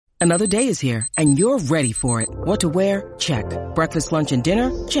Another day is here, and you're ready for it. What to wear? Check. Breakfast, lunch, and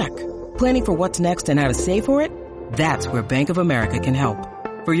dinner? Check. Planning for what's next and how to save for it? That's where Bank of America can help.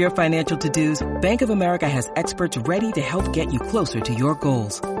 For your financial to-dos, Bank of America has experts ready to help get you closer to your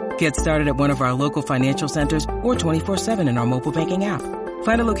goals. Get started at one of our local financial centers or 24/7 in our mobile banking app.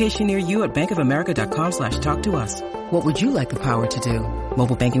 Find a location near you at bankofamerica.com/talktous. What would you like the power to do?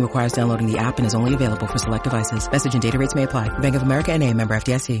 Mobile banking requires downloading the app and is only available for select devices. Message and data rates may apply. Bank of America N.A., member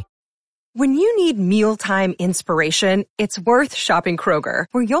FDIC. When you need mealtime inspiration, it's worth shopping Kroger,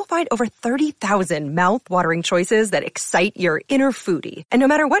 where you'll find over 30,000 mouth-watering choices that excite your inner foodie. And no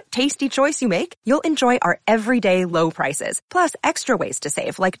matter what tasty choice you make, you'll enjoy our everyday low prices, plus extra ways to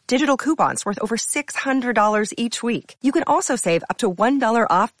save, like digital coupons worth over $600 each week. You can also save up to $1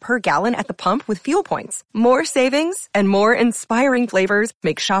 off per gallon at the pump with fuel points. More savings and more inspiring flavors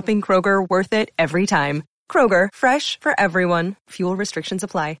make shopping Kroger worth it every time. Kroger, fresh for everyone. Fuel restrictions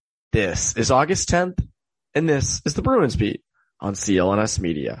apply. This is August 10th, and this is the Bruins Beat on CLNS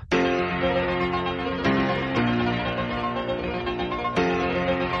Media.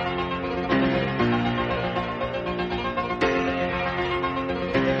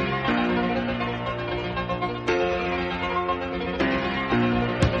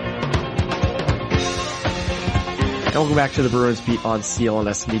 And welcome back to the Bruins Beat on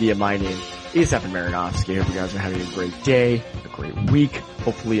CLNS Media. My name is Evan Marinovsky. I hope you guys are having a great day, a great week,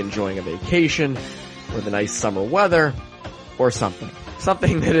 hopefully enjoying a vacation or the nice summer weather or something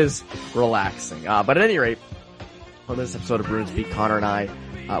that is relaxing. But at any rate, on this episode of Bruins Beat, Connor and I,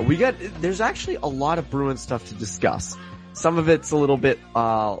 there's actually a lot of Bruins stuff to discuss. Some of it's a little bit,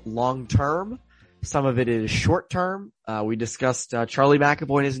 long term. Some of it is short term. We discussed, Charlie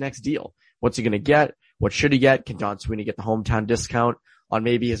McAvoy and his next deal. What's he going to get? What should he get? Can Don Sweeney get the hometown discount on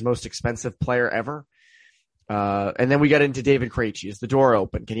maybe his most expensive player ever? And then we got into David Krejci. Is the door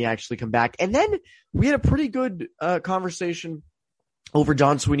open? Can he actually come back? And then we had a pretty good conversation over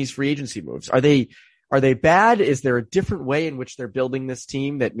Don Sweeney's free agency moves. Are they bad? Is there a different way in which they're building this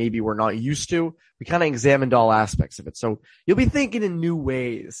team that maybe we're not used to? We kind of examined all aspects of it. So you'll be thinking in new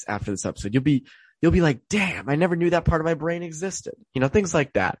ways after this episode. You'll be like, damn, I never knew that part of my brain existed. Things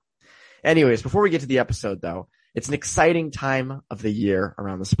like that. Anyways, before we get to the episode though, it's an exciting time of the year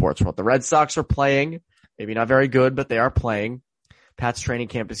around the sports world. The Red Sox are playing. Maybe not very good, but they are playing. Pat's training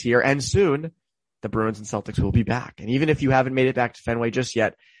camp is here, and soon the Bruins and Celtics will be back. And even if you haven't made it back to Fenway just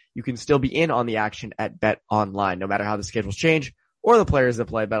yet, you can still be in on the action at BetOnline. No matter how the schedules change or the players that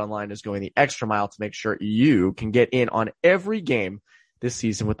play, BetOnline is going the extra mile to make sure you can get in on every game this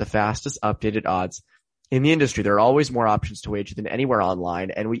season with the fastest updated odds in the industry. There are always more options to wager than anywhere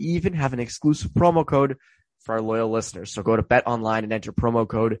online, and we even have an exclusive promo code for our loyal listeners. So go to BetOnline and enter promo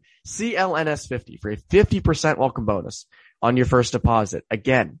code CLNS50 for a 50% welcome bonus on your first deposit.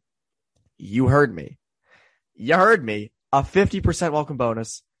 Again, you heard me. A 50% welcome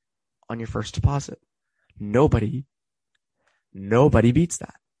bonus on your first deposit. Nobody beats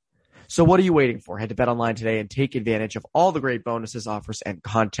that. So what are you waiting for? Head to BetOnline today and take advantage of all the great bonuses, offers, and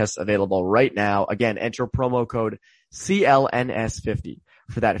contests available right now. Again, enter promo code CLNS50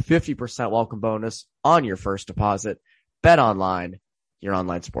 for that 50% welcome bonus on your first deposit. BetOnline, your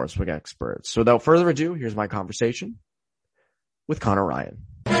online sportsbook experts. So without further ado, here's my conversation with Connor Ryan.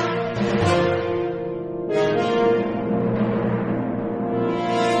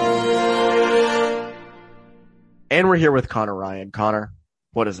 And we're here with Connor Ryan. Connor,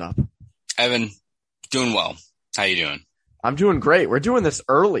 what is up? Evan, doing well. How you doing? I'm doing great. We're doing this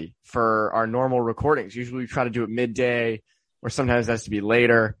early for our normal recordings. Usually we try to do it midday, or sometimes it has to be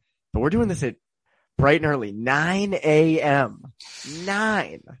later. But we're doing this at bright and early, 9 a.m.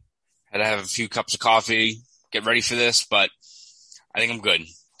 9. Had to have a few cups of coffee, get ready for this, but I think I'm good.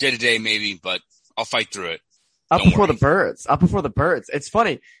 Day to day maybe, but I'll fight through it. Up before the birds. It's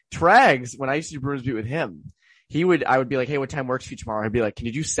funny. Trags, when I used to do Bruins Beat with him, I would be like, hey, what time works for you tomorrow? He'd be like, can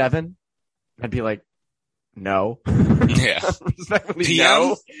you do 7? I'd be like, no. Yeah. Respectfully, PM?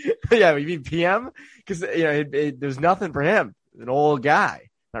 no. Yeah, you mean PM? Because, there's nothing for him. An old guy.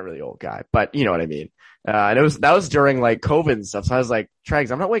 Not really old guy, but you know what I mean. And that was during like COVID and stuff. So I was like, Trags,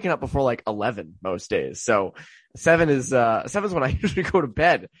 I'm not waking up before like 11 most days. So 7's when I usually go to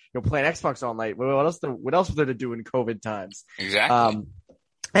bed, playing Xbox all night. What else was there to do in COVID times? Exactly.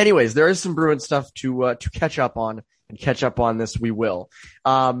 Anyways, there is some Bruins stuff to catch up on, and catch up on this we will.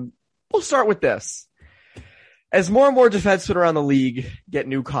 We'll start with this. As more and more defensemen around the league get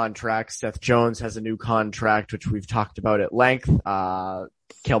new contracts, Seth Jones has a new contract, which we've talked about at length.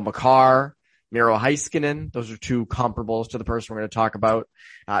 Cale Makar, Miro Heiskanen, those are two comparables to the person we're going to talk about.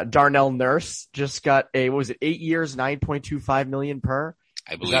 Darnell Nurse just got 8 years, $9.25 million per.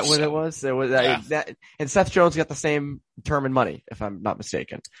 I Is believe that what so. it was? It was Yeah. that, and Seth Jones got the same term and money, if I'm not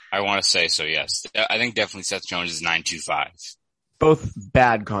mistaken. I want to say so, yes. I think definitely Seth Jones is 925. Both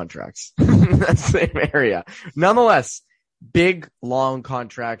bad contracts. That same area. Nonetheless, big, long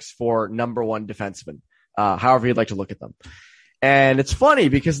contracts for number one defenseman. However you'd like to look at them. And it's funny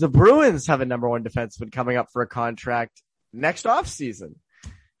because the Bruins have a number one defenseman coming up for a contract next offseason.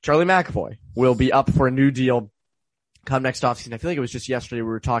 Charlie McAvoy will be up for a new deal come next offseason. I feel like it was just yesterday we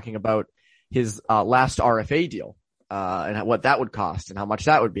were talking about his last RFA deal and what that would cost and how much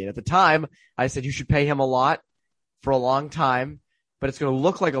that would be. And at the time, I said you should pay him a lot for a long time, but it's going to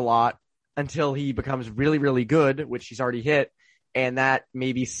look like a lot until he becomes really, really good, which he's already hit. And that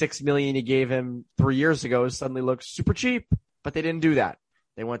maybe $6 million you gave him 3 years ago suddenly looks super cheap, but they didn't do that.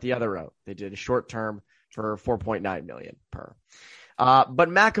 They went the other route. They did a short term for $4.9 million per. But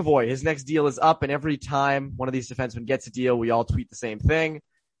McAvoy, his next deal is up, and every time one of these defensemen gets a deal, we all tweet the same thing.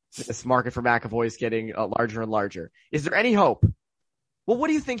 This market for McAvoy is getting larger and larger. Is there any hope? Well, what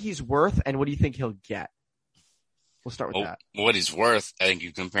do you think he's worth, and what do you think he'll get? We'll start with that. What he's worth, I think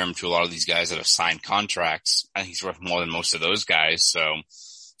you compare him to a lot of these guys that have signed contracts. I think he's worth more than most of those guys. So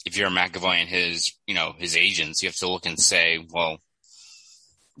if you're McAvoy and his agents, you have to look and say, well,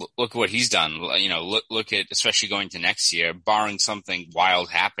 look what he's done. Look at, especially going to next year, barring something wild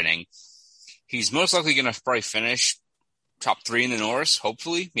happening, he's most likely going to probably finish top 3 in the Norris,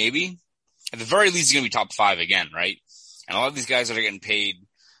 hopefully, maybe. At the very least, he's going to be top 5 again, right? And a lot of these guys that are getting paid,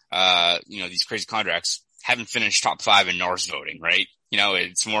 these crazy contracts haven't finished top 5 in Norris voting, right?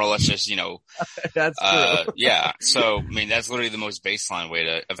 It's more or less just, That's true. Yeah. So, I mean, that's literally the most baseline way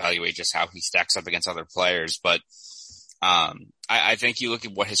to evaluate just how he stacks up against other players. But, I think you look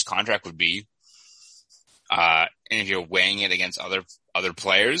at what his contract would be, and if you're weighing it against other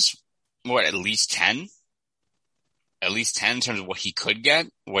players, at least 10 in terms of what he could get,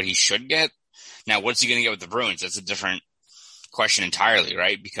 what he should get. Now, what's he going to get with the Bruins? That's a different question entirely,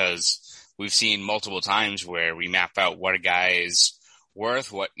 right? Because we've seen multiple times where we map out what a guy is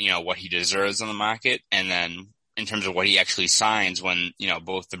worth, what he deserves on the market. And then in terms of what he actually signs when,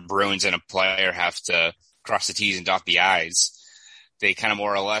 both the Bruins and a player have to cross the T's and dot the I's, they kind of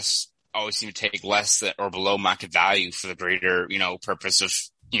more or less always seem to take less than or below market value for the greater, purpose of,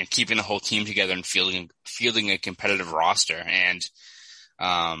 keeping the whole team together and fielding a competitive roster. And,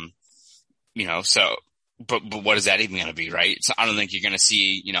 but what is that even going to be, right? So I don't think you're going to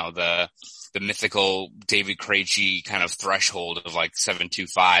see, the mythical David Krejci kind of threshold of like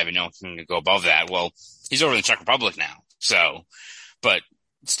 725 and no one can go above that. Well, he's over in the Czech Republic now. So, but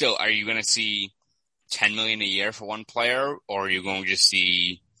still, are you going to see $10 million a year for one player, or are you going to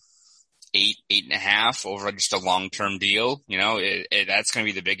see 8.5 over just a long-term deal? That's going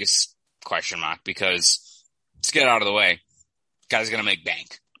to be the biggest question mark, because let's get it out of the way. Guy's going to make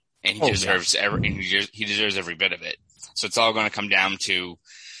bank, and he deserves every bit of it. So it's all going to come down to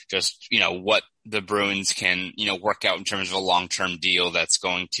just, what the Bruins can, work out in terms of a long-term deal that's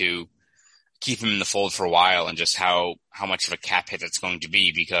going to keep him in the fold for a while, and just how much of a cap hit that's going to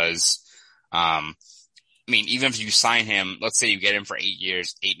be. Because, even if you sign him, let's say you get him for 8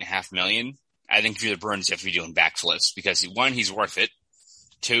 years, $8.5 million, I think if you're the Bruins, you have to be doing backflips, because 1, he's worth it.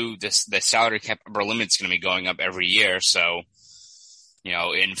 2, the salary cap upper limit's going to be going up every year. So,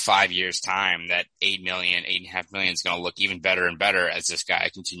 in 5 years time, that $8.5 million is going to look even better and better as this guy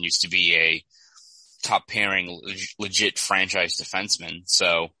continues to be a top pairing, legit franchise defenseman.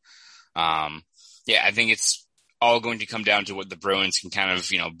 So, I think it's all going to come down to what the Bruins can kind of,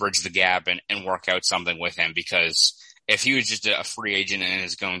 bridge the gap and work out something with him. Because if he was just a free agent and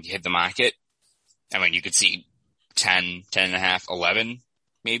is going to hit the market, you could see 10, 10.5, 11,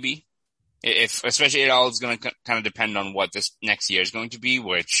 maybe. Especially it all is going to kind of depend on what this next year is going to be,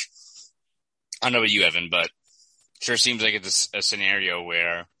 which I don't know about you, Evan, but sure seems like it's a scenario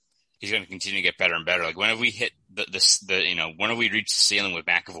where he's going to continue to get better and better. Like, when have we hit when have we reached the ceiling with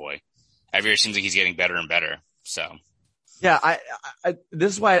McAvoy? Every year it seems like he's getting better and better. So. Yeah, I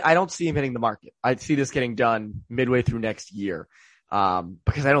this is why I don't see him hitting the market. I see this getting done midway through next year,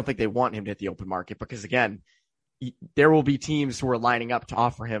 because I don't think they want him to hit the open market, because again, there will be teams who are lining up to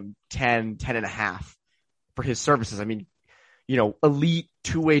offer him 10.5 for his services. Elite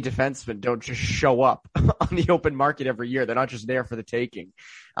two-way defensemen don't just show up on the open market every year. They're not just there for the taking.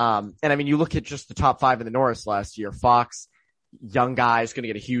 You look at just the top 5 in the Norris last year. Fox, young guy, is going to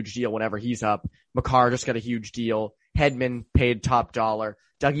get a huge deal whenever he's up. Makar just got a huge deal. Hedman paid top dollar.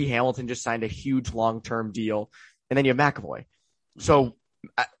 Dougie Hamilton just signed a huge long-term deal. And then you have McAvoy. So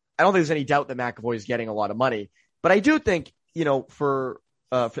I don't think there's any doubt that McAvoy is getting a lot of money. But I do think, for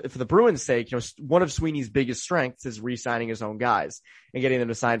for the Bruins' sake, one of Sweeney's biggest strengths is re-signing his own guys and getting them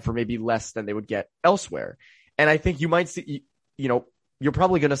to sign for maybe less than they would get elsewhere. And I think you might see, you're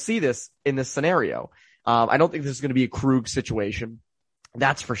probably going to see this in this scenario. I don't think this is going to be a Krug situation.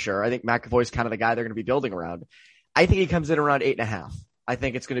 That's for sure. I think McAvoy's kind of the guy they're going to be building around. I think he comes in around 8.5. I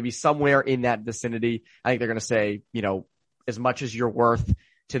think it's going to be somewhere in that vicinity. I think they're going to say, as much as you're worth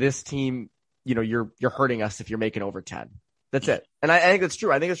to this team, you're hurting us if you're making over 10. That's it. And I think that's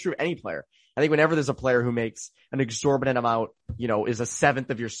true. I think it's true of any player. I think whenever there's a player who makes an exorbitant amount, is a seventh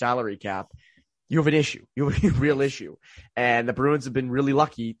of your salary cap, you have an issue. You have a real issue. And the Bruins have been really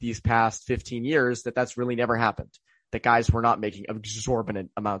lucky these past 15 years that that's really never happened, that guys were not making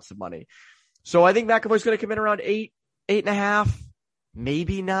exorbitant amounts of money. So I think McAvoy's going to come in around 8.5,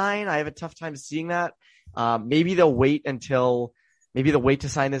 maybe 9. I have a tough time seeing that. Maybe they'll wait to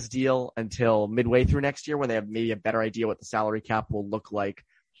sign this deal until midway through next year when they have maybe a better idea what the salary cap will look like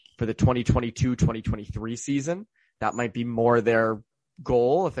for the 2022-2023 season. That might be more their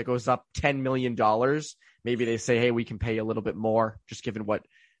goal. If it goes up $10 million, maybe they say, hey, we can pay a little bit more, just given what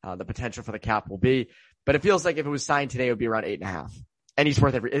the potential for the cap will be. But it feels like if it was signed today, it would be around 8.5. And he's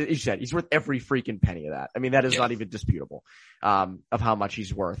worth every freaking penny of that. I mean, that is not even disputable, of how much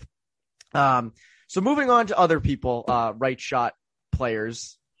he's worth. So moving on to other people, right shot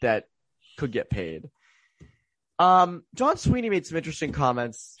players that could get paid. Don Sweeney made some interesting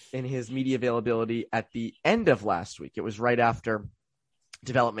comments in his media availability at the end of last week. It was right after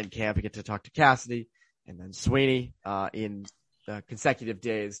development camp. We get to talk to Cassidy and then Sweeney, in consecutive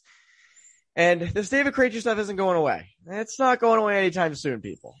days. And this David Krejci stuff isn't going away. It's not going away anytime soon,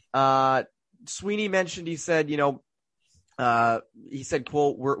 people. Sweeney mentioned, he said,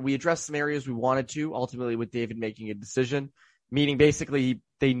 quote, we addressed some areas we wanted to, ultimately with David making a decision, meaning basically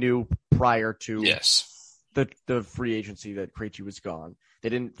they knew prior to the free agency that Krejci was gone. They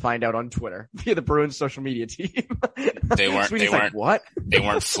didn't find out on Twitter via the Bruins social media team. They weren't what? They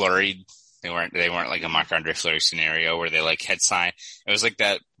weren't flurried. They weren't like a Marc-Andre Fleury scenario where they like had signed. It was like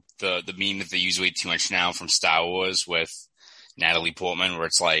that. The meme that they use way too much now from Star Wars with Natalie Portman, where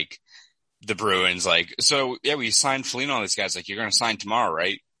it's like the Bruins like, so yeah, we signed Foligno, all these guys, like, you're going to sign tomorrow,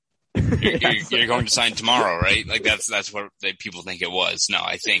 right? You're going to sign tomorrow, right? Like that's what people think it was. No,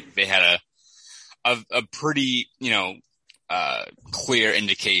 I think they had a pretty, clear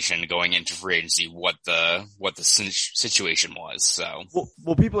indication going into free agency what the situation was. So,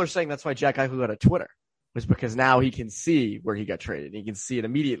 well, people are saying that's why Jack Eichel got a Twitter. Was because now he can see where he got traded. He can see it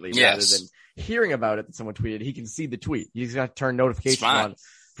immediately rather than hearing about it that someone tweeted. He can see the tweet. He's got to turn notifications on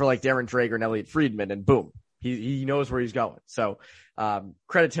for like Darren Drager and Elliot Friedman, and boom, he knows where he's going. So,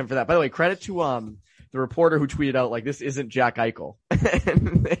 credit to him for that. By the way, credit to, the reporter who tweeted out like, this isn't Jack Eichel. and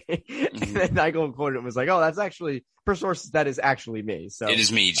then Eichel quoted him and was like, oh, that's actually, per sources, that is actually me. So it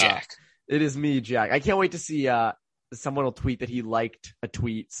is me, Jack. It is me, Jack. I can't wait to see, someone will tweet that he liked a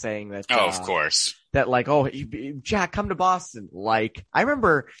tweet saying that. Oh, of course. That like, oh, Jack, come to Boston. Like, I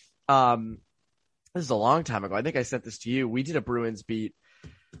remember, this is a long time ago. I think I sent this to you. We did a Bruins beat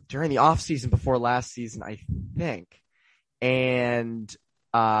during the off season before last season, I think. And,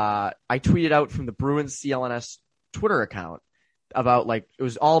 I tweeted out from the Bruins CLNS Twitter account about like, it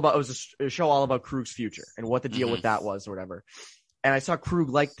was a show all about Krug's future and what the deal with that was or whatever. And I saw Krug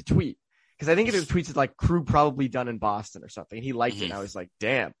like the tweet. Because I think it was tweets like Krug probably done in Boston or something. And he liked it. And I was like,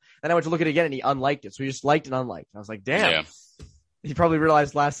 damn. Then I went to look at it again and he unliked it. So he just liked and unliked. And I was like, damn. Yeah. He probably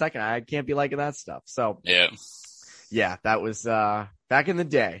realized last second, I can't be liking that stuff. So yeah, that was, back in the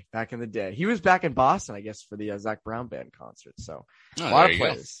day. He was back in Boston, I guess, for the Zach Brown Band concert. So a lot of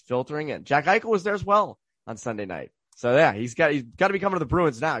players filtering in. Jack Eichel was there as well on Sunday night. So yeah, he's got to be coming to the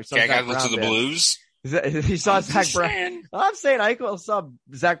Bruins now. Jack Eichel to the Blues. He saw Zach Brown. I'm saying Eichel saw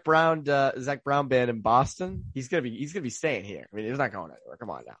Zach Brown Band in Boston. He's gonna be staying here. I mean, he's not going anywhere. Come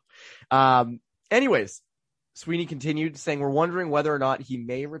on now. Anyways, Sweeney continued saying, we're wondering whether or not he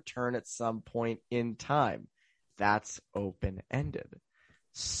may return at some point in time. That's open-ended.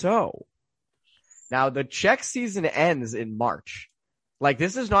 So now the Czech season ends in March. Like,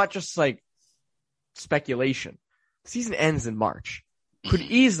 this is not just like speculation. The season ends in March. Could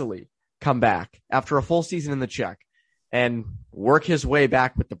easily come back after a full season in the Czech and work his way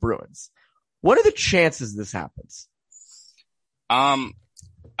back with the Bruins. What are the chances this happens?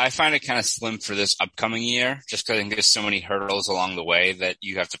 I find it kind of slim for this upcoming year, just because I think there's so many hurdles along the way that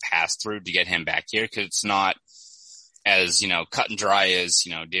you have to pass through to get him back here. Because it's not as, cut and dry as,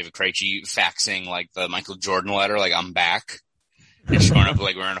 David Krejci faxing like the Michael Jordan letter, like, I'm back. And showing up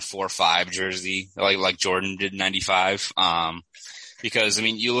like wearing a 4-5 jersey, like Jordan did in 95. Because, I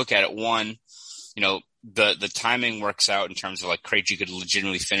mean, you look at it, one, the timing works out in terms of like Krejci could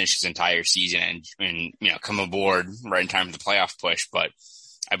legitimately finish his entire season and come aboard right in time for the playoff push. But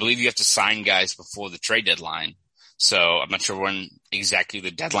I believe you have to sign guys before the trade deadline. So I'm not sure when exactly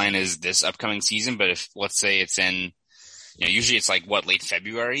the deadline is this upcoming season, but if let's say it's in, usually it's like late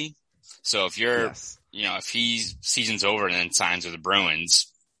February. So if you're, Yes. If he's season's over and then signs with the Bruins,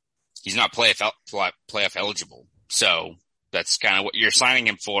 he's not playoff eligible. So that's kind of what you're signing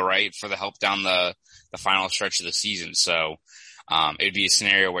him for, right? For the help down the final stretch of the season. So, it'd be a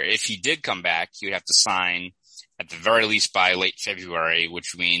scenario where if he did come back, he would have to sign at the very least by late February,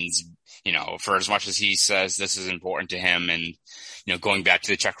 which means, for as much as he says this is important to him and, going back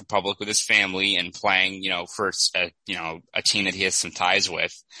to the Czech Republic with his family and playing, for a team that he has some ties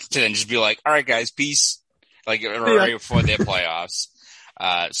with, to then just be like, all right, guys, peace. Like right before their playoffs,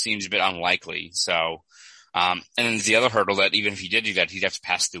 seems a bit unlikely. So, and then the other hurdle that even if he did do that, he'd have to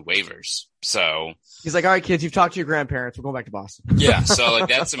pass through waivers. So he's like, all right, kids, you've talked to your grandparents. We're going back to Boston. Yeah. So like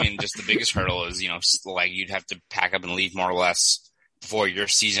just the biggest hurdle is, like you'd have to pack up and leave more or less before your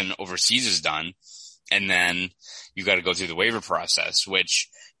season overseas is done. And then you got to go through the waiver process, which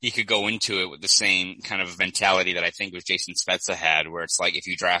he could go into it with the same kind of mentality that I think was Jason Spezza had, where it's like, if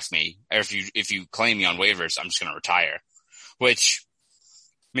you draft me or if you claim me on waivers, I'm just going to retire, which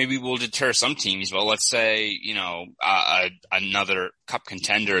maybe will deter some teams. But let's say, another cup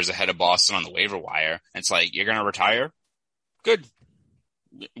contender is ahead of Boston on the waiver wire. And it's like, you're going to retire? Good.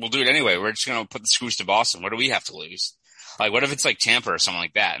 We'll do it anyway. We're just going to put the screws to Boston. What do we have to lose? Like, what if it's like Tampa or something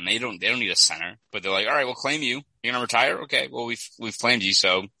like that, and they don't need a center, but they're like, all right, we'll claim you. You're going to retire? Okay. Well, we've claimed you.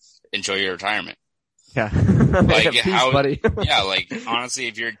 So enjoy your retirement. Yeah. Like, Peace, buddy. Yeah. Like, honestly,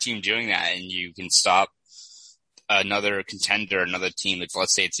 if you're a team doing that and you can stop another contender, another team that's,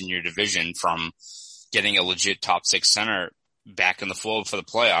 let's say it's in your division, from getting a legit top 6 center back in the fold for the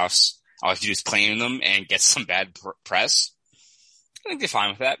playoffs, all you have to do is claim them and get some bad press. I think they're fine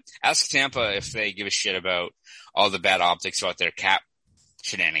with that. Ask Tampa if they give a shit about all the bad optics about their cap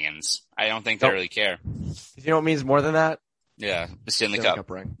shenanigans. I don't think they really care. You know what means more than that? Yeah. The Stanley Cup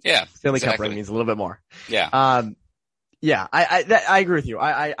ring. Yeah. Stanley Cup ring means a little bit more. Yeah. Yeah, I agree with you.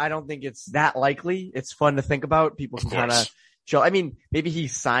 I don't think it's that likely. It's fun to think about. People can kind of chill. I mean, maybe he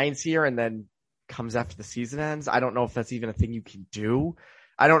signs here and then comes after the season ends. I don't know if that's even a thing you can do.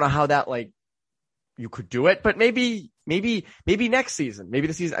 I don't know how that, you could do it, but maybe next season, maybe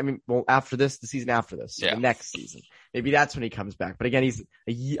the season, after this, the season after this, so the next season, maybe that's when he comes back. But again, he's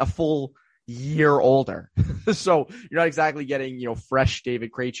a full year older. So you're not exactly getting, fresh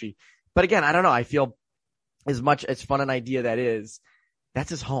David Krejci. But again, I don't know. I feel as much as fun an idea that is, that's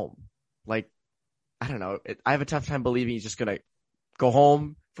his home. Like, I don't know. I have a tough time believing he's just going to go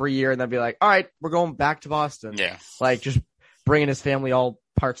home for a year and then be like, all right, we're going back to Boston. Yeah. Like, just bringing his family all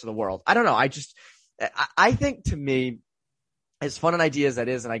parts of the world. I don't know. I think, to me, as fun an idea as that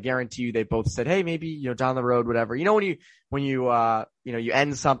is, and I guarantee you they both said, hey, maybe, down the road, whatever. When you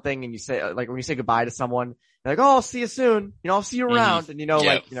end something and you say, like, when you say goodbye to someone, you're like, oh, I'll see you soon. I'll see you around. And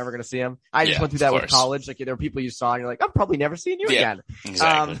like, you're never going to see him. I just went through that with college. Like, there were people you saw and you're like, I'm probably never seeing you again.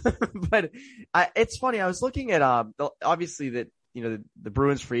 Exactly. But it's funny. I was looking at, obviously that, the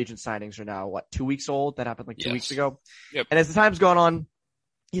Bruins free agent signings are now 2 weeks old. That happened 2 weeks ago. Yep. And as the time's gone on,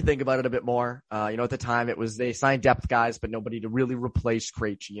 you think about it a bit more. At the time it was, they signed depth guys, but nobody to really replace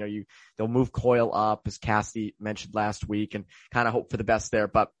Krejci. They'll move Coyle up, as Cassidy mentioned last week, and kind of hope for the best there.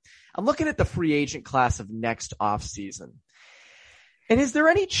 But I'm looking at the free agent class of next offseason. And is there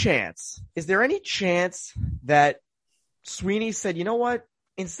any chance that Sweeney said, you know what,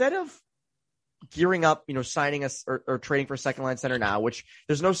 instead of gearing up, signing us or trading for a second line center now, which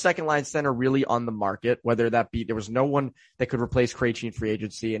there's no second line center really on the market, whether that be, there was no one that could replace Krejci in free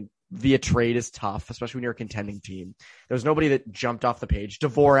agency, and via trade is tough, especially when you're a contending team. There was nobody that jumped off the page.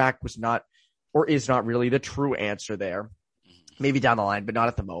 Dvorak was not, or is not really, the true answer there. Maybe down the line, but not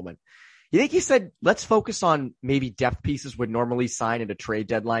at the moment. You think he said, let's focus on maybe depth pieces would normally sign at a trade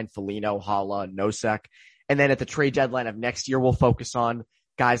deadline, Foligno, Hala, Nosek, and then at the trade deadline of next year, we'll focus on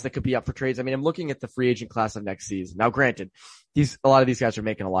guys that could be up for trades. I mean, I'm looking at the free agent class of next season. Now, granted, a lot of these guys are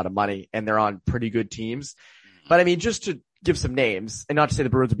making a lot of money and they're on pretty good teams. But I mean, just to give some names, and not to say the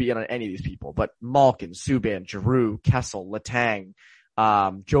Bruins would be in on any of these people, but Malkin, Subban, Giroux, Kessel, Letang,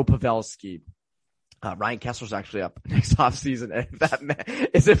 Joe Pavelski, Ryan Kessler's actually up next offseason,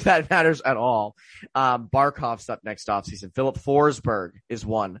 if that matters at all. Barkov's up next offseason. Philip Forsberg is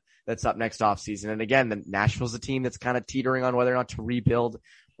one that's up next offseason. And again, Nashville's a team that's kind of teetering on whether or not to rebuild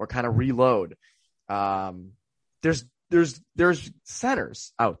or kind of reload. There's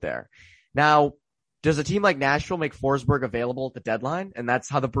centers out there. Now, does a team like Nashville make Forsberg available at the deadline? And that's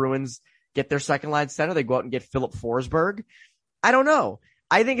how the Bruins get their second line center. They go out and get Philip Forsberg. I don't know.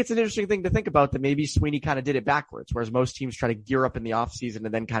 I think it's an interesting thing to think about that maybe Sweeney kind of did it backwards, whereas most teams try to gear up in the offseason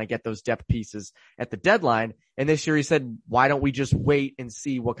and then kind of get those depth pieces at the deadline. And this year he said, why don't we just wait and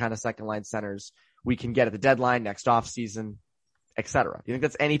see what kind of second line centers we can get at the deadline next offseason, et cetera. Do you think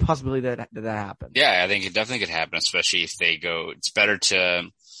that's any possibility that happens? Yeah, I think it definitely could happen, especially if they go, it's better to,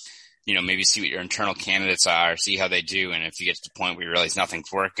 maybe see what your internal candidates are, see how they do. And if you get to the point where you realize nothing's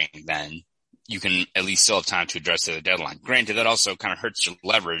working, then you can at least still have time to address the deadline. Granted, that also kind of hurts your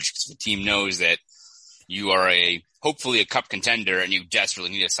leverage because the team knows that you are hopefully a cup contender and you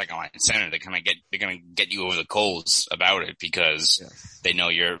desperately need a second line center. They're going to get you over the coals about it because they know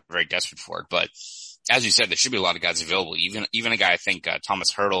you're very desperate for it. But as you said, there should be a lot of guys available. Even a guy, I think,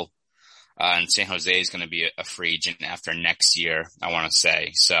 Thomas Hertl, in San Jose is going to be a free agent after next year, I want to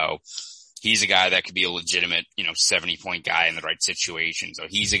say. So he's a guy that could be a legitimate, 70-point guy in the right situation. So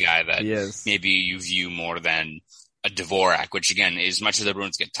he's a guy that maybe you view more than a Dvorak, which again, as much as the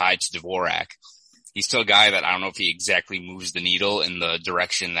Bruins get tied to Dvorak, he's still a guy that I don't know if he exactly moves the needle in the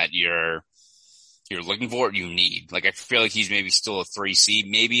direction that you're looking for or you need. Like, I feel like he's maybe still a 3C,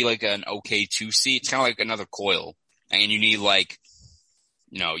 maybe like an okay 2C. It's kind of like another Coyle. And you need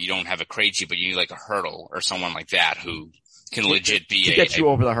you don't have a Krejci, but you need like a Hertl or someone like that who can legit be to get you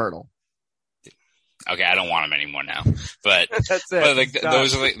over the hurdle. Okay, I don't want him anymore now, but that's it. But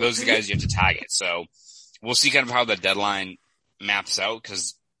those are the guys you have to target. So we'll see kind of how the deadline maps out,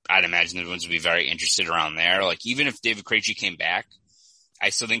 because I'd imagine the Bruins would be very interested around there. Like, even if David Krejci came back, I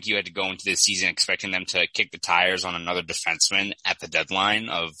still think you had to go into this season expecting them to kick the tires on another defenseman at the deadline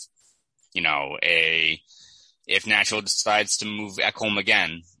of, if Nashville decides to move Ekholm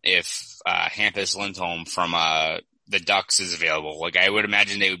again, if Hampus Lindholm from the Ducks is available. Like, I would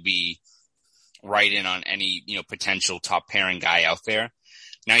imagine they would be right in on any, potential top pairing guy out there.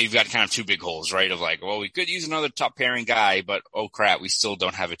 Now you've got kind of two big holes, right? Of like, well, we could use another top pairing guy, but oh crap, we still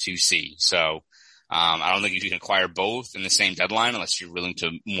don't have a 2C. So, I don't think you can acquire both in the same deadline unless you're willing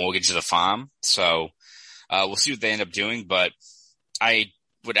to mortgage the farm. So, we'll see what they end up doing, but I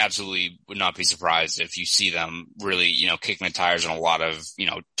would not be surprised if you see them really, kicking the tires on a lot of,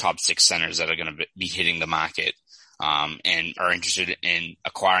 top 6 centers that are going to be hitting the market. And are interested in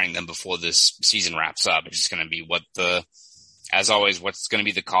acquiring them before this season wraps up. It's just going to be as always, what's going to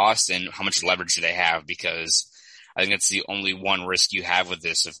be the cost and how much leverage do they have? Because I think that's the only one risk you have with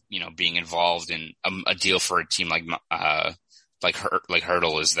this of, being involved in a deal for a team like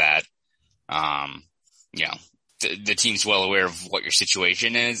Hertl is that, the team's well aware of what your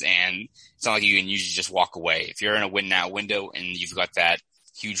situation is, and it's not like you can usually just walk away. If you're in a win now window and you've got that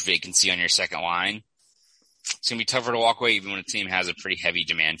huge vacancy on your second line, it's going to be tougher to walk away even when a team has a pretty heavy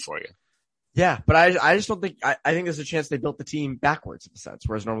demand for you. Yeah, but I just don't think – I think there's a chance they built the team backwards in a sense,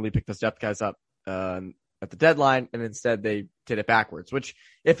 whereas normally you pick those depth guys up at the deadline, and instead they did it backwards, which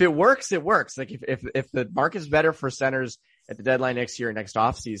if it works, it works. Like if the market is better for centers at the deadline next year, next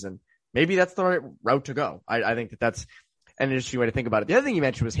offseason, maybe that's the right route to go. I think that's an interesting way to think about it. The other thing you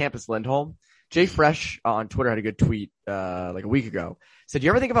mentioned was Hampus Lindholm. Jay Fresh on Twitter had a good tweet like a week ago. Said, do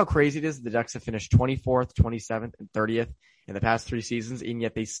you ever think of how crazy it is that the Ducks have finished 24th, 27th, and 30th in the past 3 seasons, and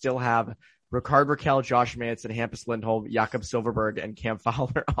yet they still have Rickard Rakell, Josh Manson, Hampus Lindholm, Jakob Silfverberg, and Cam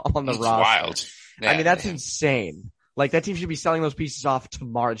Fowler all on the roster. Wild. Yeah, I mean, that's insane. Like, that team should be selling those pieces off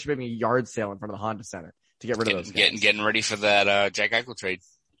tomorrow. It should be having a yard sale in front of the Honda Center to get rid of those guys. Getting ready for that Jack Eichel trade.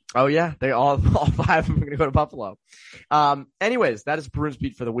 Oh yeah, they all 5 of them are going to go to Buffalo. Anyways, that is Bruins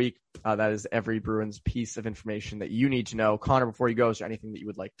Beat for the week. That is every Bruins piece of information that you need to know. Connor, before you go, is there anything that you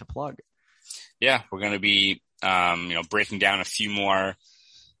would like to plug? Yeah, we're going to be, breaking down a few more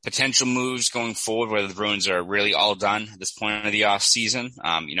potential moves going forward, whether the Bruins are really all done at this point of the off season.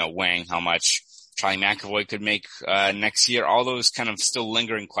 Weighing how much Charlie McAvoy could make, next year. All those kind of still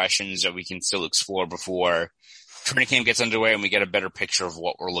lingering questions that we can still explore before training camp gets underway and we get a better picture of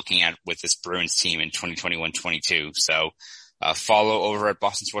what we're looking at with this Bruins team in 2021-22. So, follow over at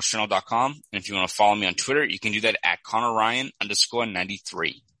BostonSportsJournal.com. And if you want to follow me on Twitter, you can do that at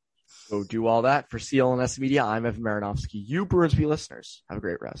ConnorRyan_93. Go do all that. For CLNS Media, I'm Evan Marinovsky. You Bruins Beat listeners, have a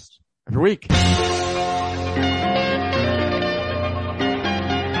great rest of your week.